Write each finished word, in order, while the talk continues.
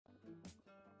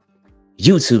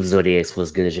YouTube Zodiacs,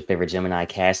 what's good? Is your favorite Gemini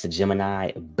Cash the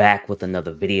Gemini, back with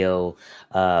another video,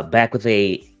 back with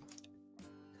a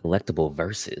Collectible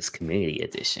Verses Community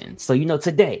Edition. So,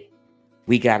 today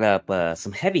we got up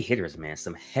some heavy hitters, man.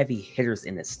 Some heavy hitters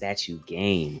in the statue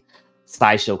game.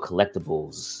 Sideshow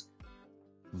Collectibles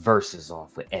versus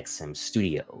off with XM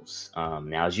Studios.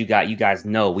 Now, as you guys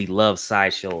know, we love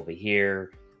Sideshow over here.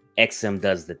 XM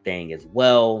does the thing as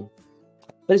well.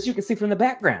 But as you can see from the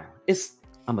background,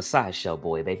 I'm a Sideshow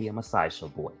boy, baby. I'm a Sideshow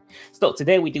boy. So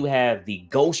today we do have the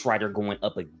Ghost Rider going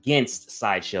up against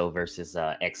Sideshow versus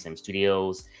XM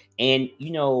Studios. And,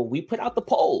 we put out the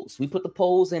polls. We put the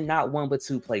polls in not one, but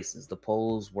two places. The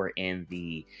polls were in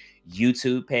the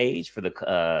YouTube page for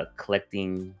the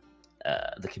collecting,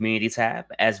 the community tab,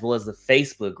 as well as the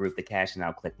Facebook group, the Cashing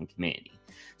Out Collecting Community.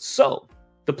 So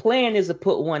the plan is to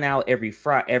put one out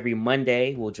every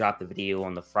Monday. We'll drop the video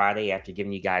on the Friday after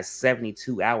giving you guys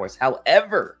 72 hours.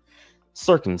 However,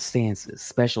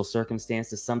 special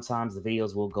circumstances, sometimes the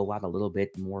videos will go out a little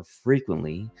bit more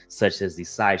frequently, such as the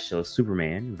Sideshow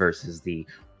Superman versus the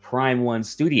Prime One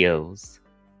Studios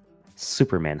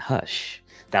Superman Hush.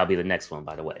 That'll be the next one,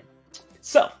 by the way.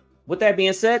 So with that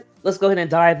being said, let's go ahead and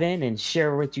dive in and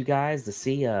share with you guys to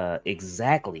see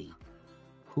exactly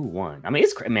who won. I mean,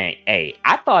 man, hey,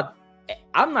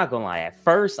 I'm not gonna lie, at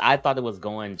first I thought it was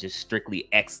going just strictly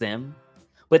XM,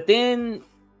 but then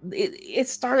it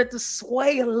started to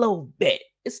sway a little bit.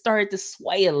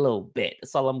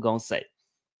 That's all I'm gonna say.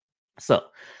 So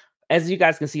as you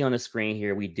guys can see on the screen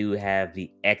here, we do have the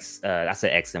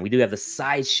XM. We do have the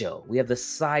Sideshow. We have the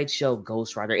Sideshow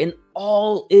Ghost Rider in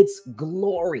all its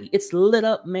glory. It's lit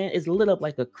up, man. It's lit up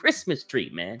like a Christmas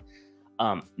tree, man.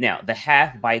 Now, the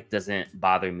half bike doesn't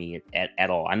bother me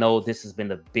at all. I know this has been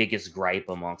the biggest gripe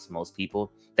amongst most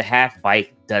people. The half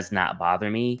bike does not bother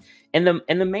me. And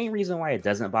the main reason why it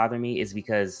doesn't bother me is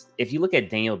because if you look at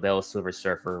Daniel Bell's Silver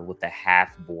Surfer with the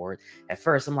half board, at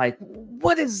first I'm like,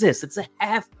 what is this? It's a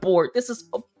half board. This is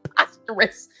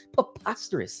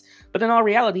preposterous. But in all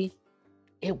reality,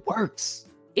 it works.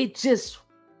 It just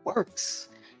works.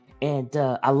 And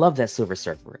I love that Silver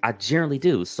Surfer. I generally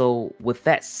do. So with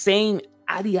that same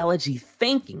ideology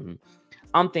thinking,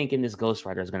 I'm thinking this Ghost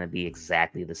Rider is going to be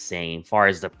exactly the same. Far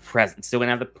as the present, still going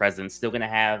to have the present, still going to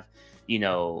have,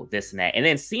 this and that. And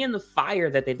then seeing the fire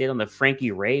that they did on the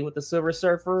Frankie Ray with the Silver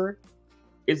Surfer,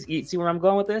 you see where I'm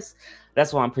going with this?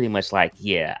 That's why I'm pretty much like,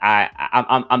 yeah,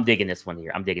 I'm digging this one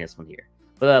here.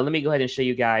 But let me go ahead and show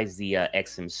you guys the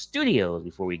XM Studios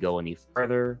before we go any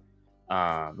further.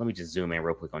 Let me just zoom in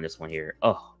real quick on this one here.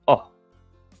 Oh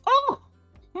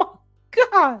my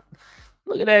God.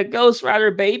 Look at that Ghost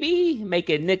Rider, baby.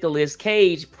 Making Nicolas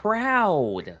Cage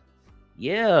proud.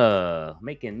 Yeah,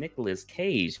 making Nicolas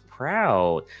Cage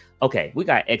proud. Okay, we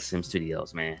got XM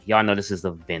Studios, man. Y'all know this is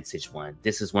the vintage one.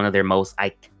 This is one of their most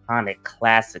iconic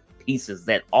classic pieces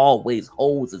that always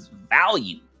holds its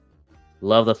value.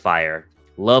 Love the fire.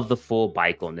 Love the full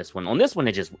bike on this one. On this one,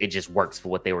 it just works for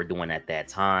what they were doing at that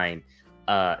time.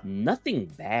 Nothing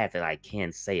bad that I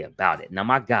can say about it. Now,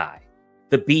 my guy,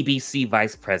 the BBC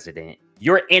Vice President,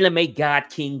 your anime god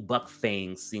King Buck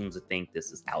Fang, seems to think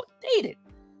this is outdated.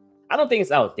 I don't think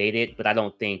it's outdated, but I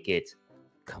don't think it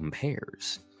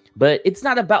compares. But it's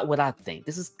not about what I think.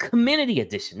 This is Community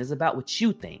Edition. It's about what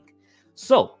you think.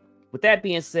 So, with that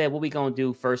being said, what we're going to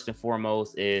do first and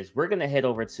foremost is we're going to head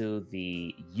over to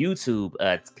the YouTube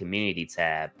community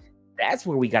tab. That's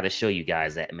where we got to show you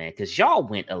guys at, man, because y'all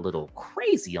went a little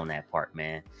crazy on that part,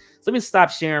 man. So let me stop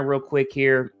sharing real quick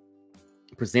here.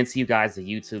 Present to you guys the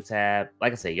YouTube tab.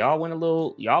 Like I said, y'all went a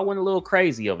little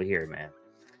crazy over here, man.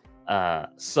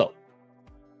 So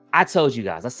I told you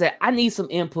guys, I said I need some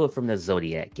input from the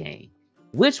Zodiac game.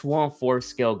 Which 1/4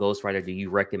 scale Ghost Rider do you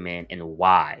recommend and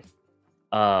why?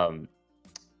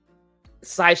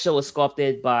 Sideshow is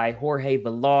sculpted by Jorge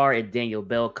Villar and Daniel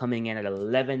Bell, coming in at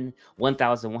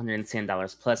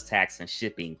 $1,110 plus tax and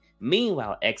shipping.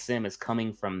 Meanwhile, XM is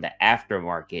coming from the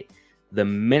aftermarket. The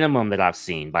minimum that I've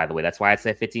seen, by the way, that's why I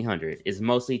said $1,500, is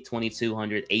mostly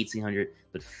 $2,200, $1,800,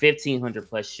 but $1,500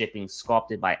 plus shipping,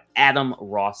 sculpted by Adam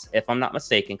Ross. If I'm not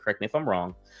mistaken, correct me if I'm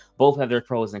wrong. Both have their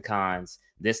pros and cons.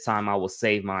 This time I will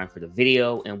save mine for the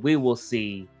video, and we will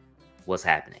see what's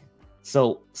happening.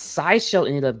 So Sideshow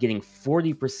ended up getting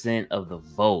 40% of the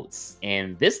votes,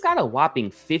 and this got a whopping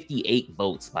 58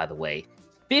 votes, by the way.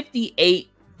 58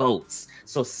 votes.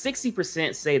 So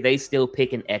 60% say they still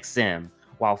picking XM,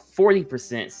 while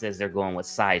 40% says they're going with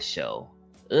Sideshow.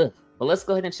 Ugh. But let's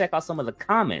go ahead and check out some of the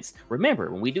comments.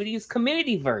 Remember, when we do these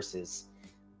community verses,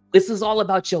 this is all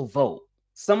about your vote.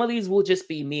 Some of these will just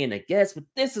be me and a guest, but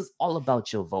this is all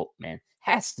about your vote, man.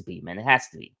 Has to be, man. It has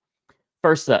to be.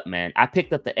 First up, man, I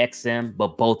picked up the XM,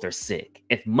 but both are sick.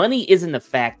 If money isn't a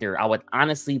factor, I would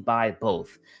honestly buy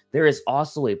both. There is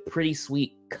also a pretty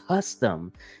sweet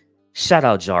custom, shout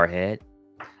out Jarhead,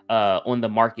 on the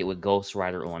market with Ghost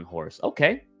Rider on horse.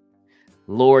 Okay.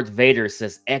 Lord Vader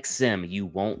says, XM, you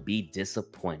won't be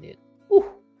disappointed. Whew.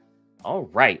 All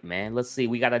right, man. Let's see.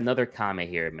 We got another comment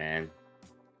here, man.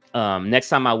 Next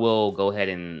time I will go ahead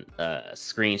and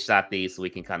screenshot these so we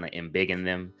can kind of embiggen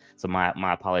them. So my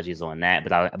apologies on that,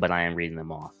 but I am reading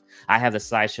them off. I have the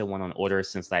Sideshow one on order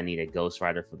since I need a Ghost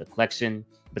Rider for the collection,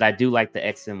 but I do like the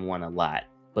XM one a lot.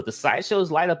 But the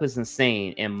Sideshow's light up is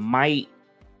insane and might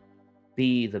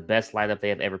be the best light up they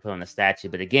have ever put on a statue.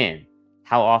 But again,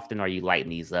 how often are you lighting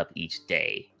these up each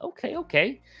day?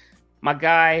 Okay. My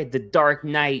guy, the Dark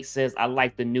Knight, says, I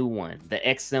like the new one. The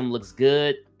XM looks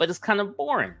good, but it's kind of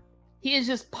boring. He is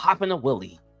just popping a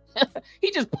willy.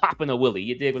 He just popping a willy.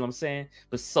 You dig what I'm saying?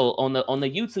 But so on the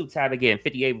YouTube tab, again,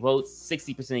 58 votes,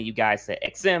 60% of you guys said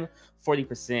XM,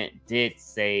 40% did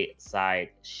say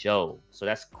Sideshow. So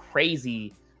that's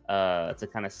crazy to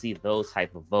kind of see those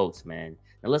type of votes, man.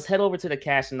 Now let's head over to the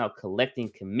Cashing Out Collecting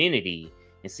Community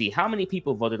and see how many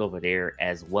people voted over there,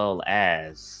 as well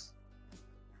as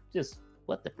just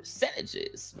what the percentage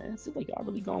is, man. It seems like y'all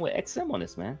really going with XM on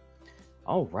this, man.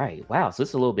 All right. Wow. So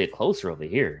it's a little bit closer over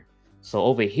here. So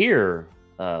over here,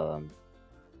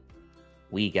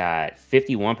 we got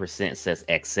 51% says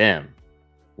XM,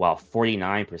 while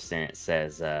 49%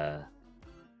 says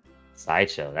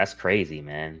Sideshow. That's crazy,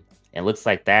 man. It looks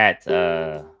like that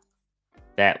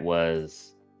that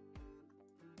was...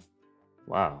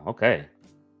 Wow. Okay.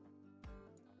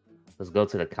 Let's go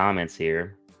to the comments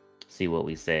here. See what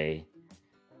we say.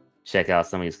 Check out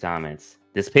some of these comments.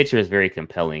 This picture is very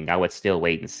compelling. I would still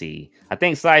wait and see. I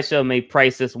think Sideshow may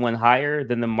price this one higher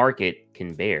than the market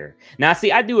can bear. Now,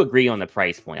 see, I do agree on the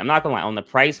price point. I'm not gonna lie, on the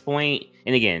price point,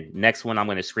 and again, next one I'm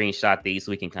gonna screenshot these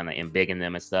so we can kind of embiggen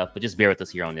them and stuff, but just bear with us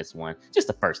here on this one. Just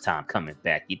the first time coming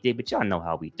back, you did, but y'all know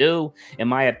how we do. In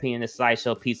my opinion, the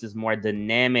Sideshow piece is more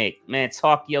dynamic. Man,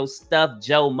 talk your stuff,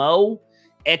 Joe Mo.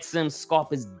 XM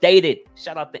Sculpt is dated.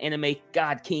 Shout out to Anime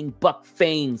God King Buck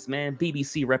Fames, man.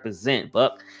 BBC represent,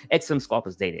 Buck. XM Sculpt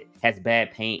is dated. Has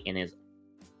bad paint and is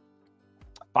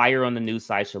fire on the new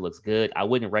Sideshow. Looks good. I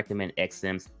wouldn't recommend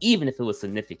XMs, even if it was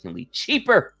significantly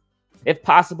cheaper. If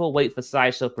possible, wait for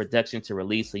Sideshow production to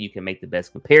release so you can make the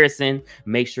best comparison.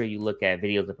 Make sure you look at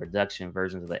videos of production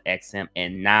versions of the XM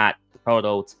and not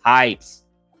prototypes.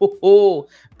 Oh,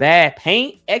 bad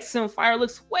paint. XM Fire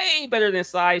looks way better than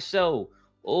Sideshow.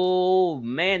 Oh,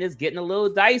 man, it's getting a little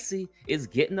dicey. It's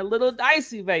getting a little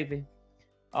dicey, baby.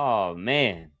 Oh,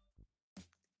 man.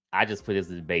 I just put this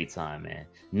in debate time, man.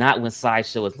 Not when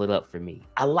Sideshow is lit up for me.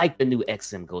 I like the new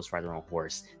XM Ghost Rider on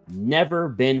horse. Never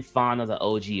been fond of the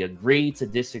OG. Agree to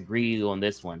disagree on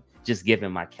this one. Just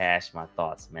giving my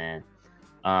thoughts, man.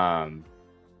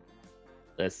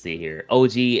 Let's see here.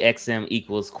 OG XM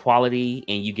equals quality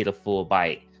and you get a full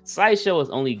bite. Sideshow is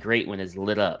only great when it's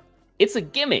lit up. It's a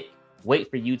gimmick.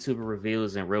 Wait for YouTuber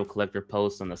reviews and real collector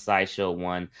posts on the Sideshow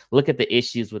one. Look at the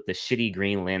issues with the shitty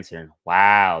Green Lantern.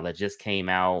 Wow, that just came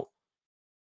out.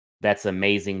 That's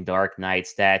amazing Dark Knight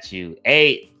statue.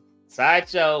 Hey,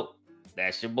 Sideshow,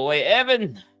 that's your boy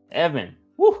Evan. Evan,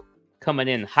 woo, coming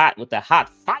in hot with the hot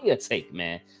fire take,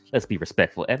 man. Let's be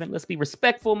respectful, Evan. Let's be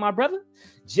respectful, my brother.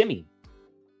 Jimmy,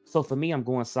 so for me, I'm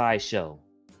going Sideshow.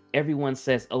 Everyone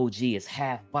says OG is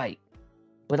half bite.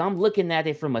 But I'm looking at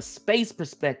it from a space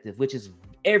perspective, which is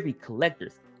every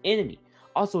collector's enemy.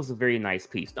 Also, it's a very nice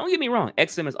piece. Don't get me wrong,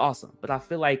 XM is awesome, but I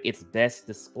feel like it's best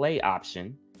display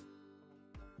option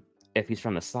if he's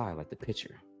from the side, like the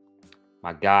picture.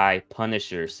 My guy,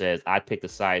 Punisher, says, I picked the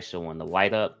Sideshow one. The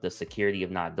light up, the security of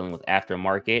not dealing with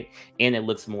aftermarket, and it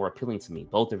looks more appealing to me.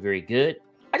 Both are very good.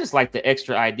 I just like the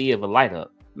extra idea of a light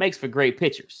up. Makes for great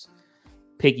pictures.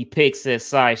 Piggy Pig says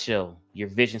Sideshow. Your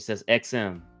vision says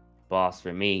XM. Boss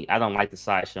for me. I don't like the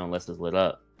Sideshow unless it's lit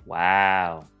up.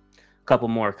 Wow. Couple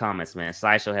more comments, man.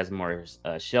 Sideshow has more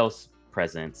shelf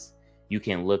presence. You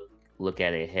can look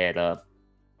at it head up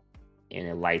and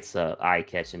it lights up,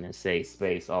 eye-catching, and saves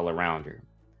space all around her.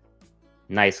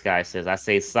 Nice Guy says, I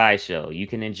say Sideshow. You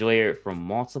can enjoy it from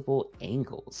multiple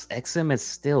angles. XM is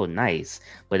still nice,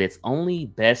 but its only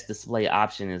best display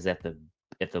option is at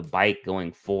the bike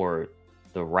going forward,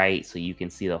 the right, so you can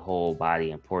see the whole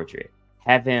body and portrait.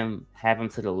 Have him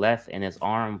to the left and his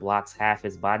arm blocks half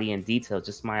his body in detail.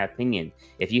 Just my opinion.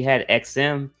 If you had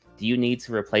XM, do you need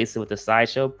to replace it with the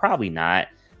Sideshow? Probably not.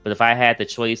 But if I had the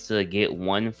choice to get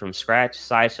one from scratch,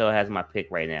 Sideshow has my pick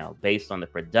right now. Based on the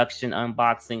production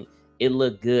unboxing, it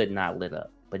looked good not lit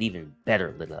up, but even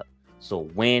better lit up. So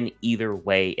win either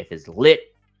way if it's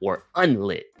lit or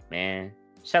unlit, man.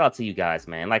 Shout out to you guys,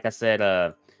 man. Like I said,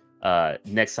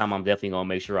 next time I'm definitely gonna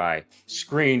make sure I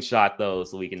screenshot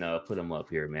those so we can put them up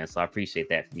here, man. So I appreciate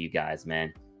that from you guys,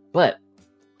 man. But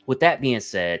with that being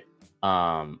said, so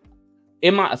I'll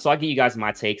give you guys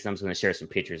my takes. I'm just gonna share some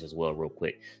pictures as well, real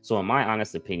quick. So in my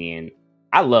honest opinion,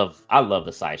 I love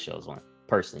the Sideshows one.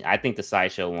 Personally, I think the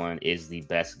Sideshow one is the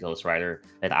best Ghost Rider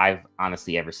that I've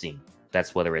honestly ever seen.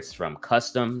 That's whether it's from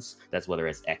Customs, that's whether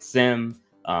it's XM,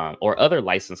 or other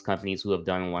licensed companies who have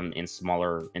done one in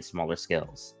smaller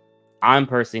scales. I'm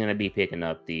personally going to be picking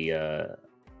up the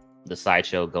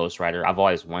Sideshow Ghost Rider. I've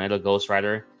always wanted a Ghost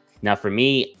Rider. Now, for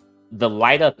me, the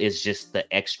light up is just the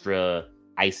extra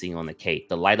icing on the cake.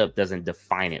 The light up doesn't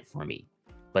define it for me.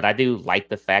 But I do like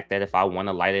the fact that if I want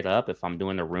to light it up, if I'm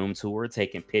doing a room tour,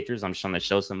 taking pictures, I'm trying to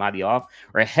show somebody off,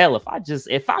 or hell, if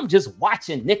I'm just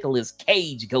watching Nicolas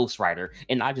Cage Ghost Rider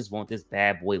and I just want this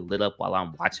bad boy lit up while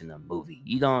I'm watching a movie.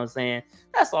 You know what I'm saying?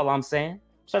 That's all I'm saying.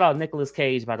 Shout out Nicolas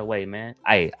Cage, by the way, man.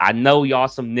 I know y'all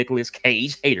some Nicolas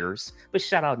Cage haters, but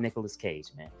shout out Nicolas Cage,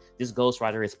 man. This Ghost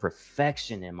Rider is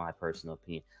perfection in my personal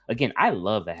opinion. Again, I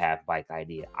love the half bike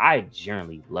idea. I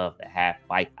generally love the half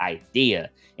bike idea.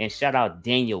 And shout out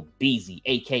Daniel Beasy,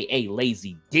 aka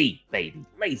Lazy D, baby.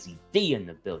 Lazy D in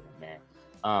the building,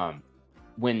 man.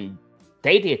 When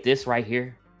they did this right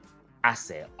here, I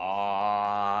said,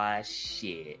 "Oh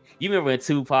shit!" You remember when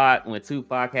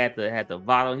Tupac had the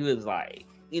bottle? He was like,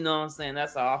 you know what I'm saying?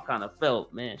 That's how I kind of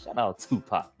felt, man. Shout out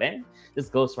Tupac, man. This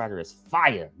Ghost Rider is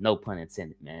fire, no pun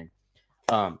intended, man.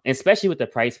 Especially with the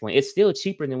price point, it's still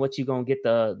cheaper than what you're gonna get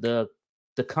the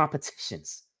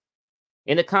competitions.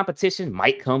 And the competition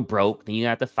might come broke, then you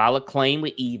have to file a claim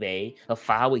with eBay, or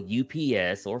file with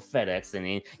UPS or FedEx, and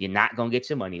then you're not gonna get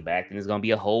your money back. And it's gonna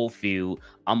be a whole feud.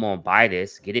 I'm gonna buy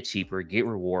this, get it cheaper, get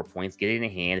reward points, get it in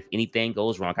hand. If anything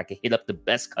goes wrong, I can hit up the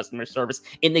best customer service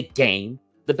in the game.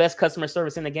 The best customer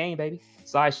service in the game, baby.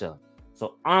 Sideshow.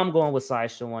 So I'm going with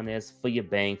Sideshow on this for your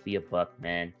bang, for your buck,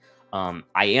 man.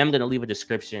 I am gonna leave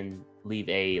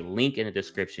a link in the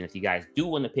description if you guys do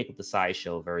want to pick up the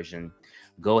Sideshow version.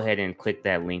 Go ahead and click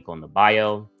that link on the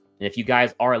bio. And if you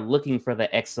guys are looking for the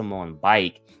XM on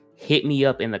bike, hit me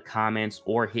up in the comments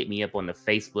or hit me up on the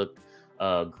Facebook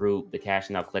group, the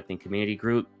Cashing Out Collecting Community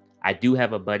group. I do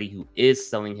have a buddy who is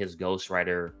selling his Ghost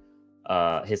Rider,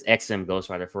 his XM Ghost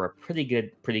Rider for a pretty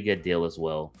good deal as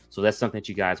well. So that's something that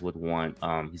you guys would want.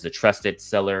 He's a trusted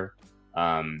seller.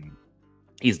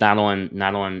 He's not on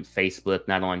Facebook,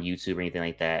 not on YouTube or anything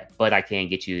like that. But I can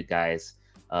get you guys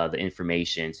the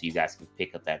information so you guys can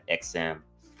pick up that XM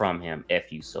from him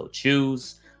if you so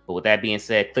choose. But with that being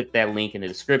said, click that link in the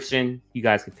description. You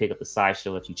guys can pick up the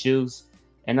Sideshow if you choose.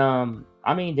 And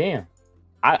I mean, damn,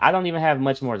 I don't even have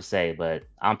much more to say, but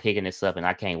I'm picking this up and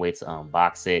I can't wait to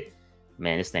unbox it.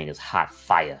 Man, this thing is hot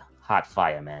fire,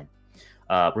 man.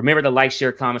 Remember to like,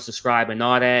 share, comment, subscribe, and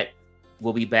all that.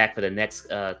 We'll be back for the next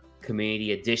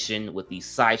community edition with the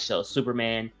Sideshow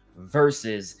Superman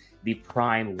versus the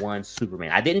Prime 1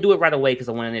 Superman. I didn't do it right away because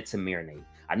I wanted it to marinate.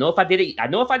 I know if I did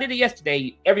it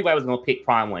yesterday, everybody was gonna pick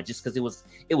Prime 1 just because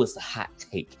it was a hot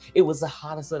take. It was the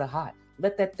hottest of the hot.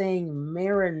 Let that thing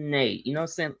marinate. You know what I'm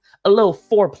saying? A little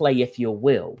foreplay, if you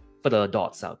will, for the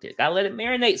adults out there. Gotta let it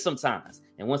marinate sometimes.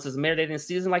 And once it's marinated in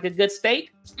season like a good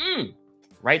steak,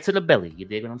 right to the belly. You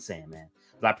dig what I'm saying, man?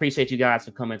 But I appreciate you guys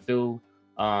for coming through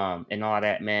and all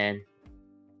that, man.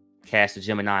 Cash the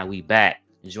Gemini, we back.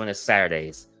 Join us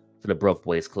Saturdays for the Broke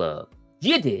Boys Club.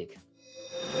 You dig?